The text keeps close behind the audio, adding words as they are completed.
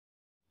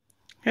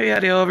Hey,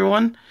 howdy,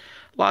 everyone.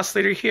 Lost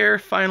Leader here,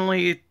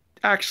 finally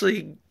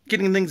actually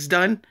getting things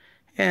done,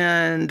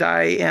 and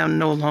I am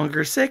no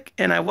longer sick,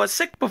 and I was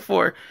sick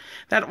before.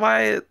 That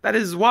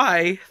is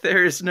why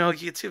there is no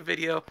YouTube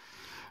video,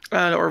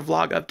 or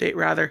vlog update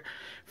rather,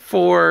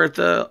 for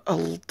the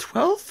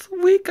 12th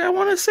week, I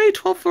want to say,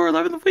 12th or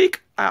 11th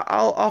week.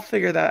 I'll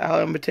figure that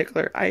out in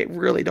particular. I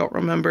really don't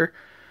remember.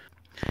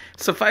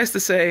 Suffice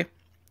to say,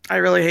 I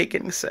really hate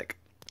getting sick.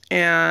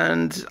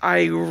 And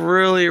I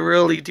really,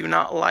 really do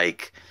not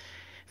like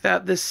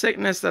that this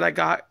sickness that I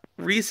got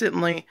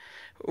recently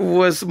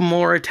was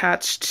more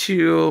attached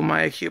to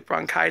my acute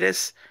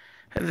bronchitis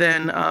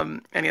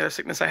than any other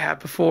sickness I had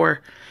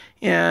before.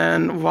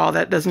 And while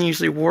that doesn't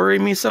usually worry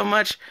me so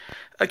much,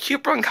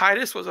 acute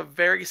bronchitis was a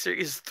very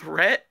serious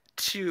threat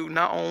to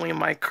not only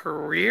my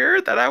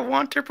career that I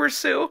want to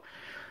pursue,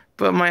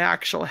 but my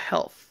actual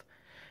health.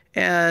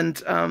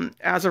 And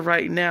as of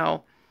right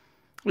now,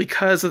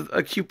 because of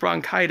acute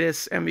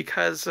bronchitis and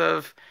because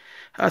of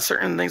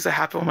certain things that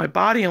happen with my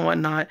body and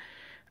whatnot,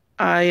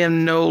 I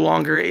am no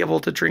longer able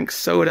to drink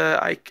soda.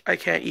 I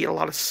can't eat a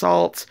lot of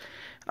salt.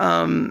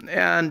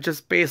 And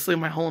just basically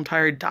my whole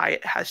entire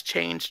diet has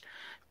changed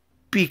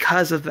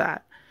because of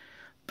that.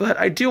 But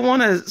I do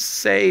want to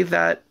say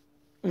that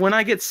when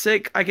I get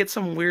sick, I get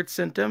some weird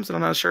symptoms, and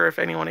I'm not sure if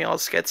anyone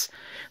else gets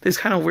these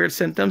kind of weird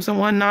symptoms and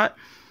whatnot.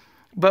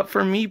 But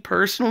for me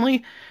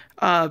personally,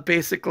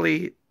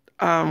 basically,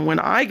 when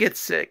I get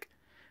sick,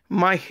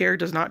 my hair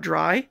does not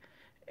dry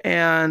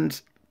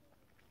and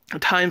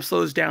time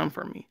slows down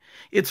for me.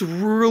 It's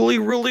really,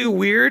 really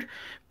weird,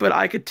 but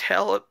I could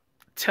tell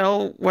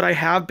what I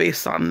have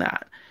based on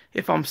that,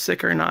 if I'm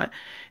sick or not.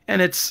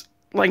 And it's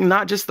like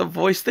not just the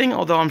voice thing,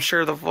 although I'm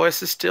sure the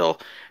voice is still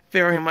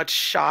very much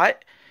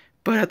shot,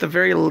 but at the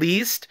very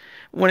least,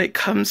 when it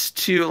comes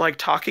to like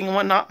talking and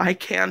whatnot, I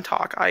can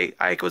talk.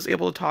 I was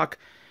able to talk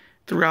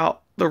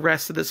throughout the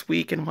rest of this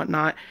week and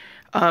whatnot.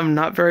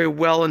 Not very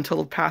well until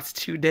the past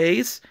 2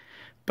 days,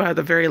 but at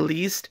the very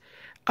least,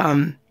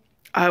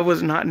 I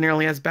was not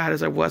nearly as bad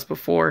as I was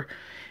before.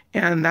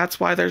 And that's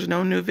why there's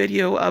no new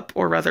video up,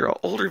 or rather, an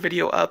older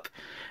video up,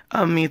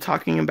 me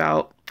talking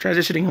about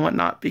transitioning and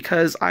whatnot,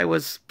 because I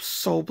was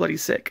so bloody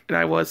sick, and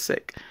I was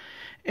sick.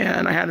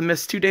 And I had to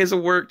miss 2 days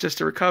of work just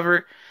to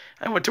recover.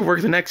 I went to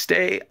work the next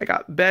day. I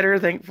got better,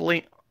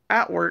 thankfully,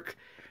 at work.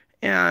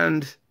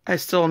 And I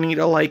still need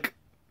to, like,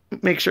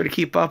 make sure to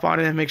keep up on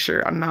it and make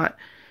sure I'm not,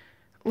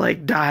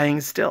 like,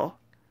 dying still.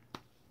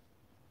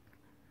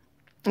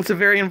 It's a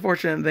very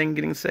unfortunate thing,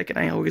 getting sick, and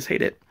I always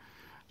hate it.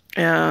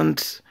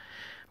 And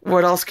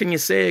what else can you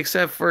say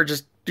except for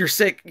just you're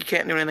sick, you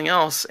can't do anything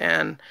else?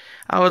 And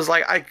I was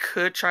like, I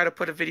could try to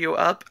put a video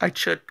up. I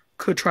could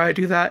try to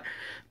do that,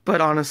 but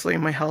honestly,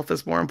 my health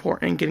is more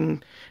important, and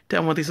getting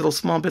done with these little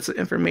small bits of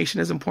information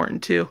is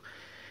important too.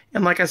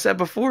 And like I said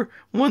before,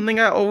 one thing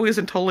I always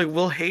and totally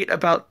will hate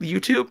about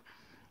YouTube,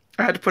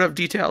 I had to put up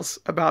details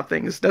about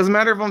things. Doesn't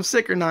matter if I'm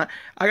sick or not,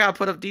 I gotta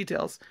put up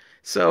details.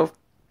 So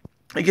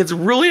it gets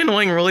really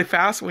annoying really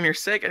fast when you're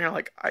sick and you're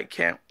like, I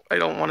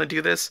don't want to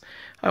do this.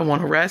 I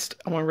want to rest.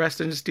 I want to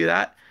rest and just do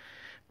that.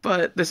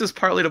 But this is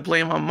partly to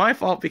blame on my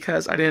fault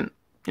because I didn't,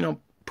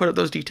 put up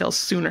those details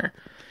sooner.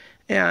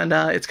 And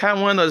it's kind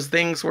of one of those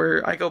things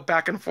where I go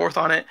back and forth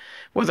on it,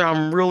 whether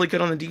I'm really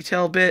good on the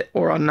detail bit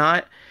or I'm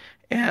not.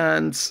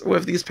 And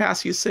with these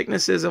past few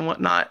sicknesses and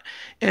whatnot,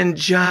 and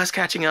just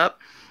catching up,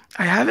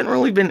 I haven't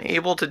really been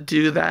able to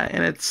do that.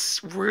 And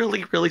it's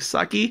really, really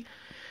sucky.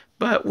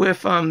 But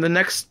with the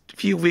next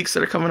few weeks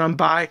that are coming on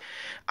by,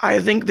 I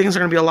think things are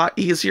going to be a lot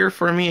easier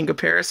for me in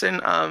comparison.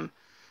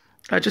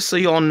 Just so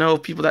you all know,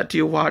 people that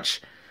do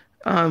watch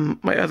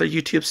my other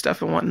YouTube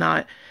stuff and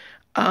whatnot,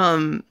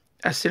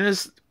 as soon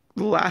as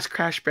the last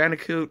Crash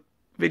Bandicoot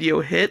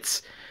video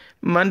hits,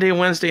 Monday,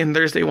 Wednesday, and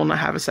Thursday will not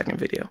have a second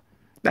video.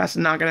 That's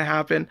not going to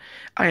happen.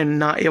 I am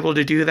not able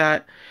to do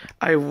that.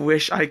 I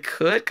wish I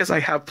could, because I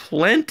have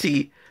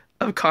plenty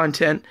of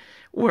content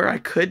where I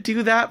could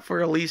do that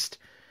for at least,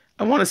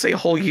 I want to say, a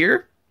whole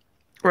year,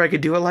 where I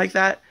could do it like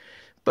that.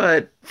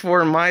 But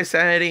for my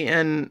sanity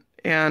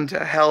and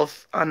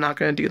health, I'm not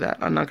going to do that.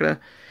 I'm not going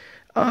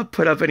to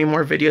put up any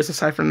more videos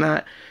aside from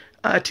that.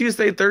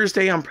 Tuesday,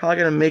 Thursday, I'm probably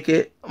going to make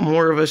it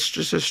more of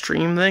just a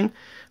stream thing.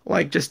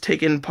 Like just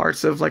taking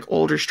parts of like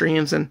older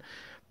streams and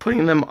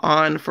putting them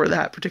on for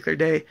that particular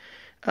day.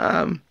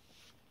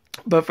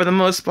 But for the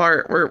most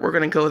part, we're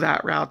going to go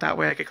that route. That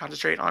way I can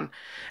concentrate on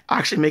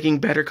actually making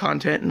better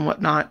content and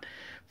whatnot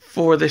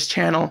for this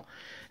channel.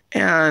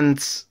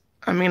 And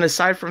I mean,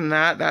 aside from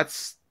that,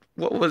 that's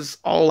what was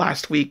all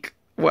last week,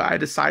 what I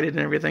decided and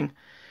everything.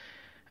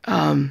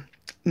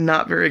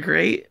 Not very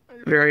great,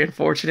 very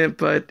unfortunate,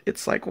 but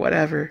it's like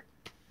whatever.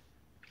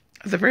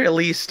 At the very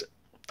least,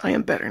 I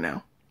am better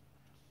now.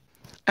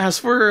 As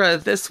for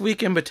this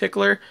week in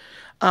particular,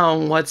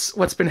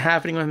 what's been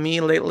happening with me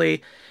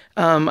lately,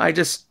 I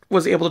just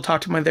was able to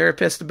talk to my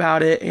therapist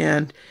about it,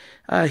 and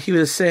he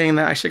was saying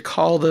that I should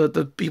call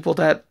the people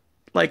that,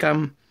 like,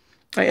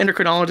 my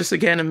endocrinologist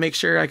again, and make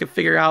sure I could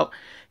figure out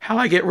how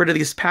I get rid of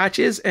these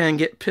patches and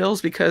get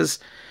pills, because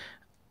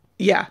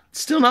yeah,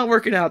 still not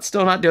working out,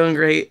 still not doing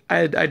great.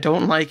 I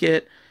don't like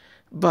it,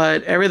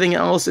 but everything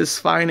else is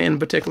fine, in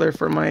particular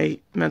for my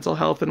mental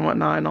health and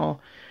whatnot, and all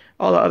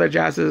the other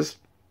jazzes.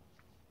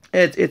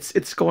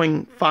 It's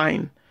going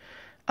fine.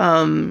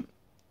 Um,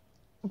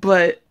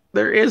 but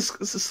there is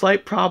a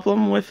slight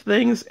problem with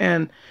things,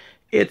 and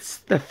it's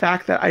the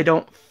fact that I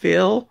don't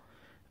feel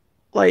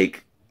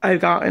like I've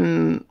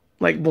gotten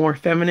like more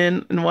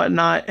feminine and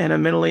whatnot, and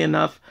admittedly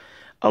enough,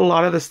 a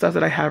lot of the stuff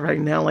that I have right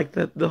now, like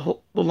the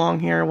long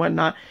hair and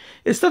whatnot,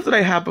 is stuff that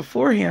I had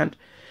beforehand.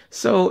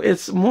 So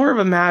it's more of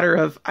a matter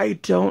of I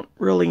don't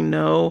really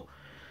know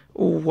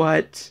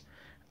what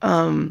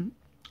when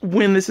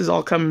this is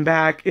all coming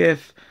back,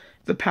 if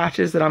the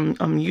patches that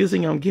I'm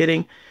using, I'm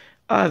getting,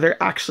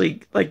 they're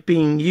actually like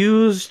being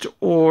used,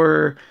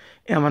 or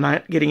am I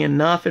not getting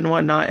enough and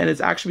whatnot, and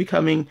it's actually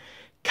becoming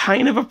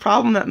kind of a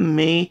problem that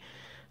may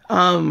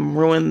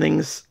ruin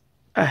things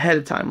ahead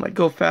of time, like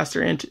go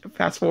faster and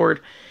fast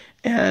forward,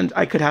 and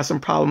I could have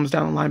some problems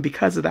down the line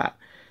because of that.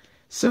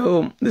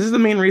 So this is the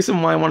main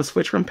reason why I want to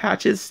switch from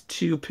patches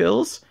to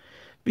pills,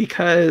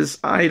 because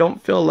I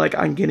don't feel like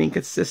I'm getting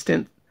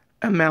consistent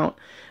amount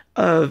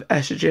of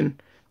estrogen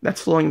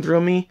that's flowing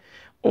through me,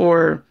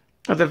 or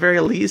at the very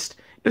least,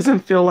 it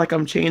doesn't feel like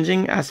I'm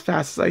changing as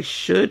fast as I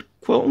should,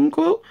 quote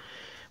unquote,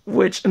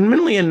 which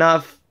admittedly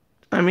enough,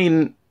 I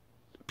mean,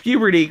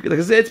 puberty,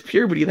 because it's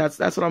puberty, that's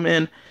what I'm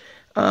in.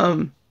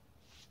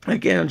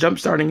 Again, I'm jump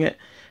starting it.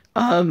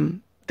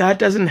 That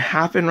doesn't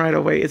happen right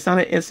away. It's not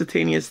an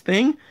instantaneous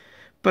thing,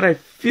 but I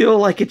feel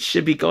like it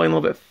should be going a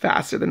little bit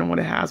faster than what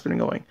it has been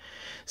going.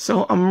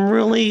 So I'm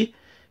really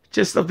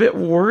just a bit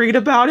worried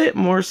about it,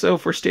 more so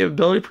for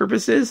stability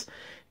purposes,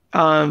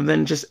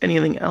 than just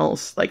anything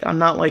else. Like, I'm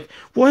not like,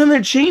 well, haven't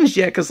they changed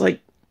yet? Because, like,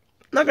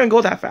 I'm not going to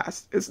go that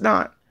fast. It's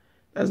not.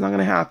 That's not going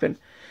to happen.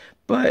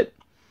 But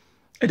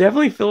it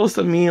definitely feels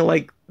to me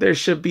like there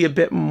should be a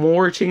bit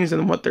more change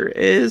than what there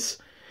is,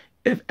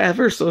 if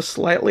ever so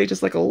slightly,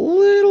 just like a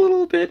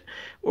little bit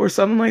or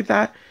something like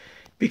that,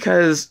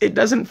 because it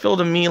doesn't feel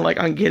to me like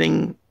I'm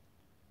getting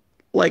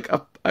like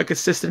a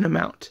consistent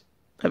amount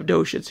of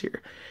doshas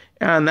here.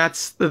 And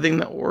that's the thing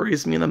that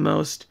worries me the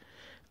most,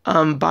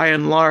 by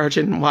and large,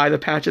 and why the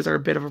patches are a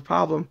bit of a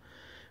problem,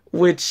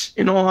 which,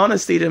 in all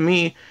honesty, to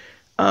me,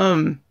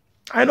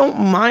 I don't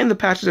mind the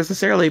patches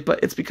necessarily,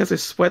 but it's because I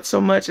sweat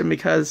so much, and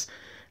because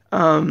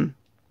it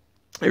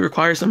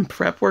requires some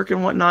prep work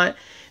and whatnot,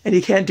 and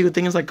you can't do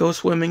things like go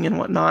swimming and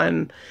whatnot,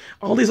 and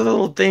all these other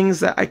little things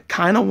that I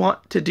kind of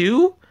want to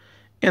do,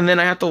 and then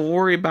I have to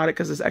worry about it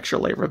because there's extra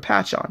layer of a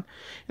patch on.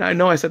 And I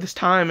know I said this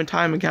time and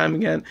time and time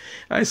again,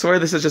 and I swear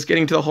this is just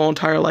getting to the whole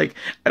entire, like,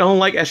 I don't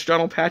like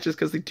estradiol patches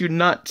because they do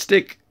not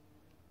stick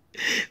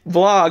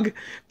vlog,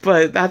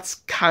 but that's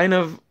kind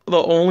of the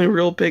only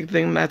real big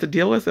thing that I have to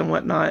deal with and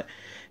whatnot.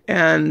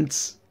 And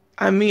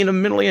I mean,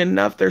 admittedly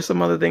enough, there's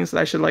some other things that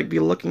I should like be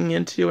looking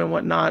into and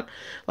whatnot,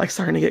 like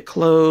starting to get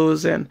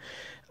clothes and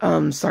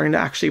starting to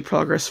actually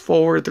progress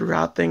forward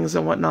throughout things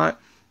and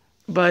whatnot.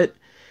 But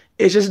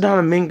it's just not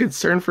a main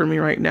concern for me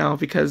right now,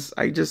 because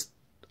I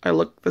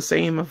look the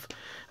same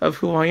of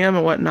who I am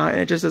and whatnot,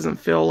 and it just doesn't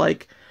feel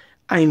like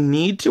I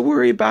need to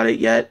worry about it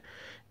yet.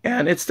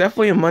 And it's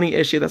definitely a money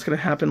issue that's going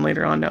to happen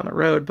later on down the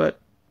road. But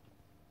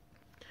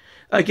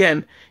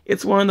again,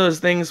 it's one of those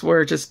things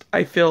where just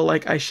I feel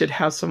like I should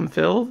have some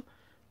filled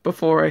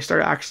before I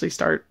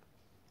start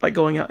like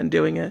going out and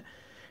doing it.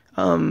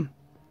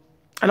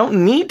 I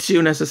don't need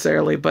to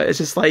necessarily, but it's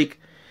just like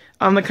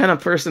I'm the kind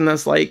of person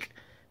that's like,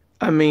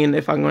 I mean,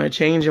 if I'm going to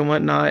change and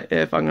whatnot,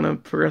 if I'm going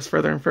to progress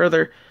further and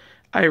further,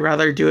 I'd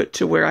rather do it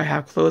to where I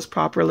have clothes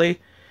properly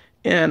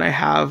and I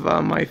have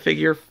my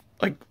figure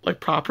like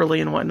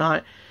properly and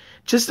whatnot,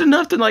 just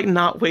enough to like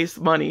not waste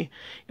money.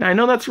 And I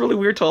know that's really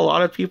weird to a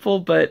lot of people,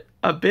 but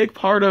a big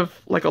part of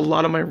like a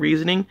lot of my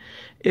reasoning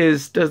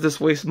is, does this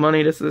waste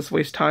money? Does this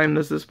waste time?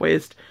 Does this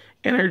waste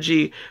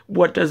energy?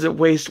 What does it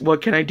waste?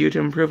 What can I do to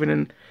improve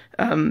it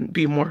and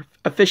be more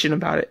efficient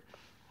about it?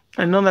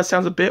 I know that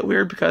sounds a bit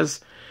weird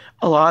because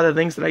a lot of the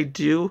things that I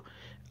do,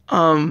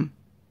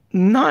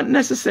 not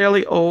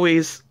necessarily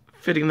always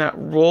fitting that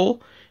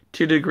role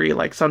to a degree.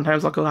 Like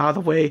sometimes I'll go out of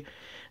the way,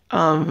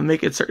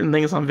 making certain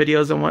things on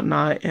videos and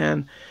whatnot,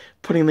 and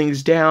putting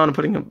things down and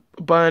putting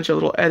a bunch of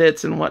little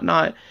edits and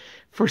whatnot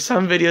for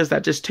some videos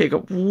that just take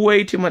up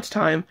way too much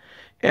time,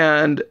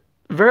 and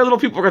very little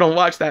people are going to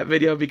watch that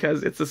video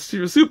because it's a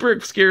super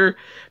obscure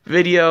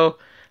video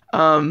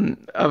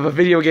of a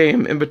video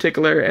game in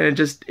particular, and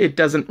it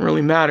doesn't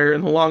really matter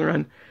in the long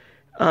run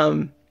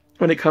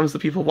when it comes to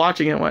people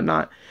watching it and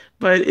whatnot.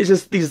 But it's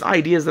just these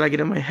ideas that I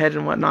get in my head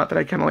and whatnot that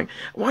I kind of like,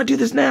 I want to do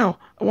this now.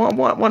 I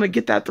want to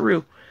get that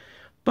through.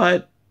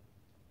 But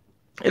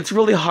it's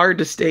really hard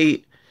to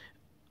state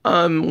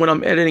when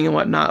I'm editing and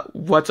whatnot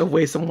what's a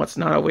waste and what's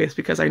not a waste,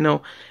 because I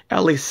know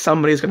at least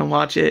somebody's going to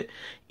watch it.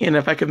 And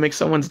if I could make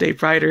someone's day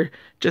brighter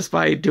just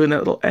by doing that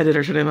little edit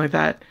or something like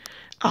that,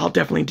 I'll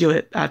definitely do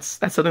it. That's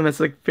something that's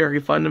like very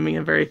fun to me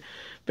and very,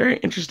 very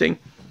interesting.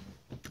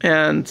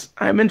 And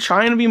I've been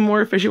trying to be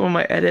more efficient with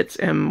my edits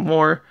and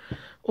more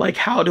like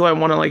how do I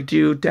want to like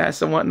do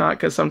deaths and whatnot,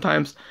 because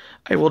sometimes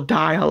I will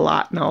die a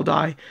lot and I'll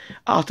die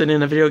often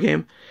in a video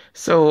game.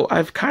 So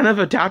I've kind of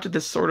adapted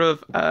this sort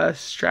of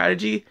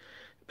strategy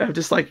of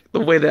just like the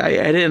way that I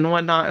edit and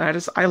whatnot,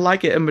 and I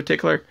like it in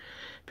particular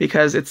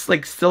because it's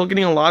like still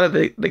getting a lot of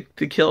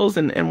the kills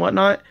and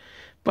whatnot,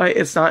 but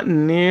it's not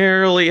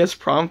nearly as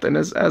prompt and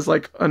as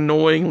like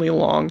annoyingly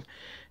long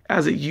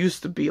as it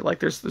used to be. Like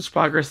there's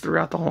progress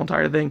throughout the whole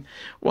entire thing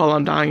while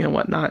I'm dying and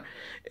whatnot.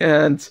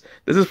 And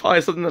this is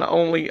probably something that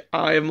only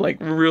I'm like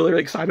really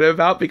excited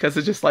about, because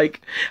it's just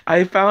like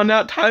I found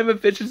out time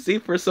efficiency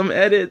for some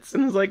edits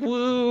and it's like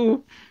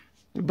woo.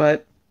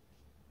 But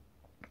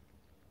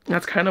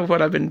that's kind of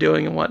what I've been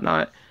doing and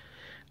whatnot.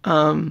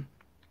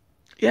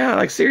 Yeah,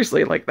 like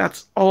seriously, like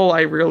that's all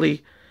I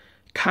really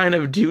kind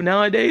of do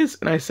nowadays.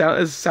 And it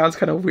sounds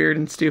kind of weird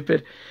and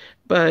stupid,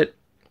 but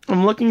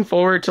I'm looking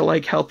forward to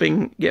like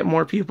helping get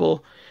more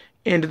people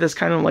into this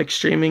kind of like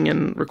streaming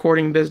and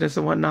recording business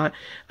and whatnot.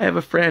 I have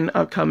a friend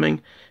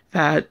upcoming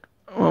that,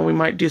 well, we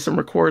might do some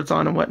records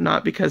on and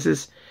whatnot, because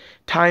his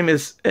time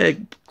is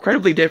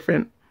incredibly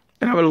different,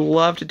 and I would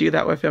love to do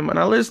that with him. And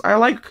I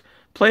like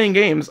playing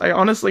games. I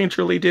honestly and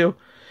truly do.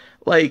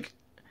 Like,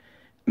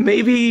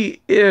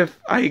 maybe if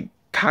I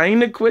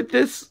kind of quit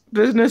this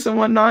business and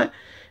whatnot,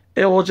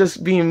 it will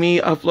just be me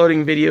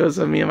uploading videos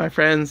of me and my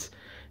friends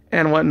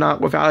and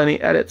whatnot without any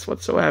edits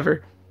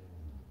whatsoever.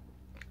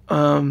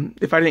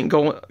 If I didn't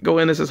go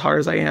in this as hard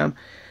as I am,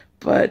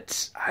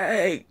 but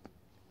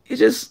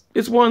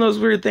it's one of those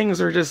weird things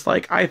where just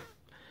like I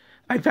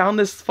found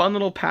this fun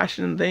little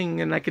passion thing,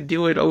 and I could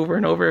do it over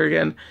and over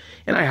again,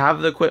 and I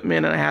have the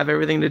equipment and I have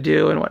everything to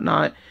do and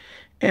whatnot,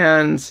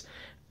 and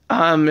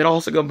it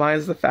also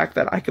combines the fact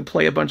that I could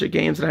play a bunch of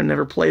games that I've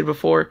never played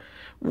before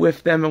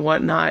with them and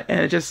whatnot,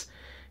 and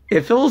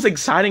it feels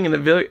exciting and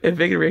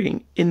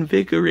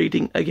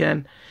invigorating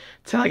again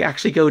to like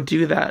actually go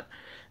do that.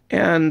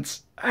 And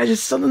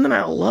something that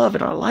I love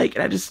and I like,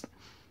 and I just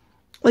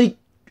like,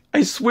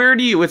 I swear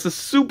to you, it's a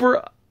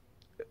super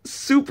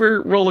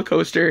roller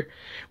coaster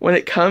when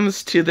it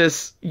comes to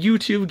this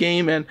YouTube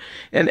game and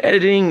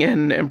editing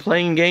and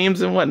playing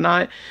games and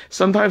whatnot.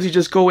 Sometimes you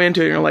just go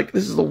into it and you're like,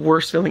 this is the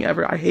worst feeling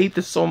ever. I hate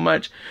this so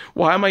much.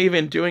 Why am I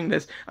even doing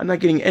this? I'm not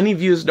getting any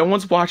views. No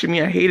one's watching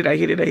me. I hate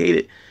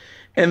it.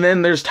 And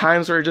then there's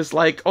times where just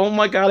like, oh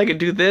my god, I could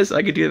do this,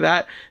 I could do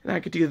that, and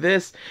I could do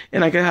this,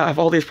 and I could have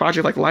all these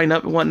projects like lined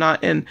up and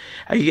whatnot, and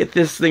I could get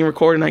this thing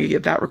recorded, and I could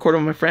get that recorded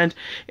with my friend,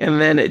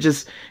 and then it's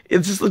just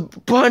a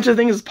bunch of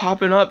things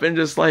popping up, and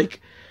just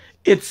like,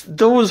 it's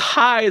those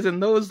highs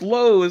and those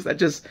lows that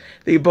just,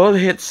 they both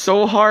hit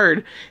so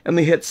hard, and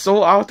they hit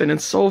so often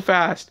and so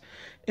fast.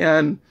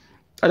 And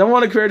I don't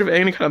want to create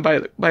any kind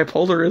of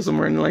bipolarism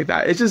or anything like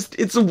that.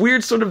 It's a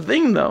weird sort of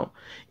thing, though.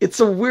 It's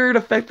a weird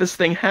effect this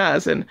thing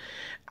has, and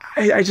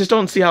I just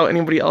don't see how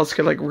anybody else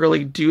could like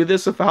really do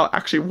this without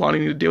actually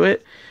wanting to do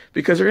it,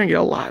 because they're gonna get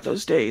a lot of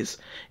those days,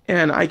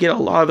 and I get a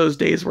lot of those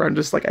days where I'm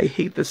just like, I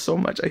hate this so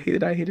much, I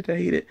hate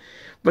it.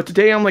 But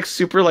today I'm like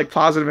super like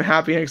positive and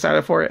happy and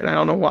excited for it, and I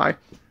don't know why.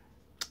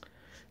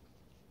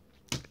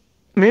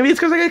 Maybe it's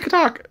because I get to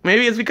talk.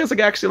 Maybe it's because I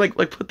can actually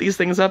like put these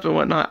things up and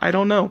whatnot. I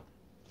don't know.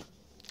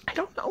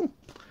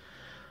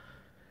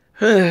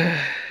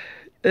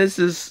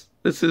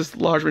 This is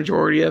large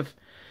majority of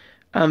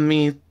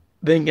me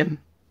thinking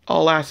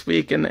all last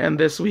week and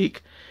this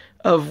week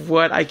of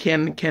what I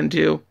can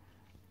do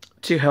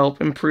to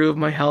help improve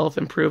my health,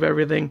 improve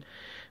everything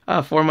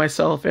for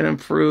myself, and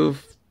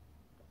improve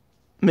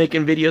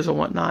making videos and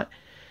whatnot.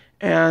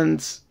 And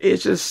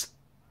it's just,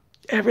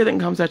 everything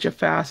comes at you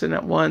fast and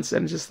at once,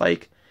 and just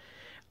like,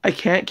 I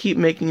can't keep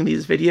making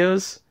these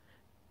videos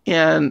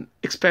and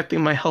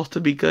expecting my health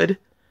to be good,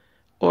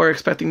 or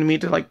expecting me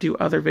to like do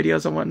other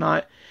videos and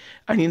whatnot.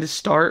 I need to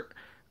start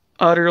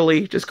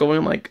utterly just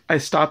going like, I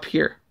stop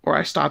here, or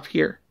I stop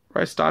here,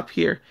 or I stop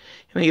here,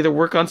 and I either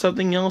work on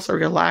something else or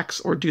relax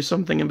or do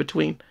something in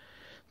between.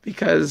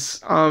 Because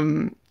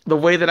the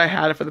way that I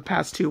had it for the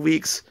past 2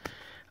 weeks,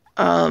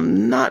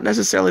 not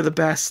necessarily the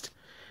best,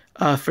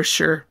 for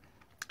sure.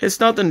 It's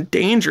nothing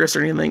dangerous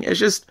or anything. It's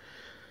just,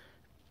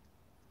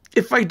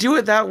 if I do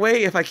it that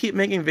way, if I keep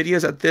making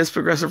videos at this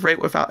progressive rate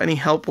without any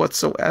help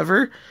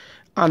whatsoever,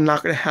 I'm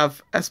not going to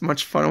have as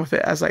much fun with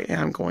it as I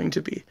am going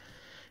to be.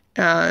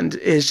 And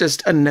it's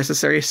just a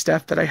necessary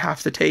step that I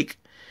have to take.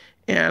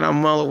 And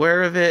I'm well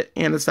aware of it.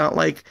 And it's not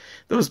like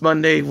those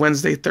Monday,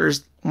 Wednesday,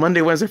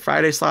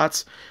 Friday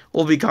slots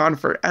will be gone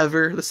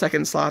forever, the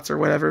second slots or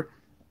whatever.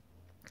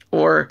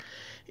 Or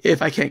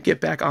if I can't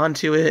get back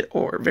onto it,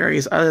 or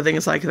various other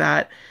things like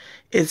that.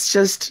 It's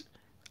just,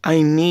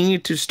 I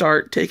need to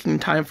start taking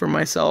time for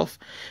myself.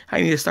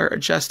 I need to start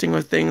adjusting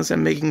with things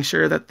and making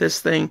sure that this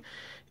thing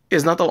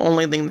is not the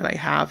only thing that I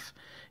have.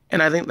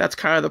 And I think that's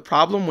kind of the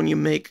problem when you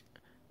make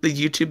the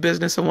YouTube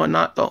business and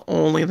whatnot the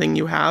only thing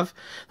you have,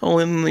 the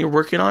only thing you're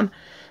working on,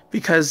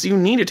 because you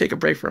need to take a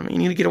break from it. You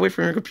need to get away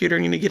from your computer.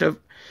 You need to get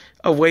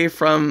away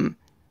from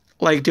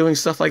like doing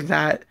stuff like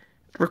that,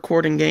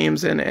 recording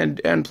games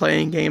and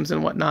playing games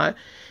and whatnot.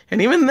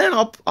 And even then,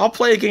 I'll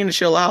play a game to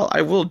chill out.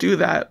 I will do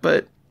that,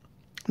 but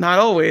Not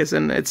always,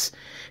 and it's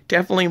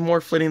definitely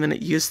more fleeting than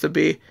it used to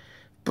be.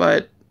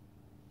 But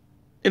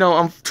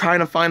I'm trying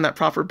to find that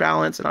proper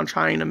balance, and I'm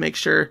trying to make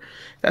sure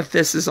that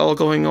this is all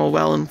going all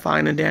well and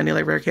fine and dandy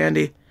like rare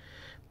candy.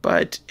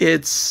 But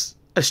it's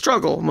a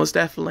struggle, most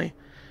definitely.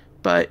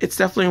 But it's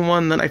definitely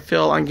one that I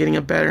feel I'm getting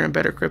a better and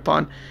better grip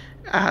on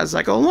as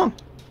I go along.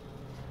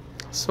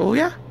 So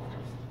yeah.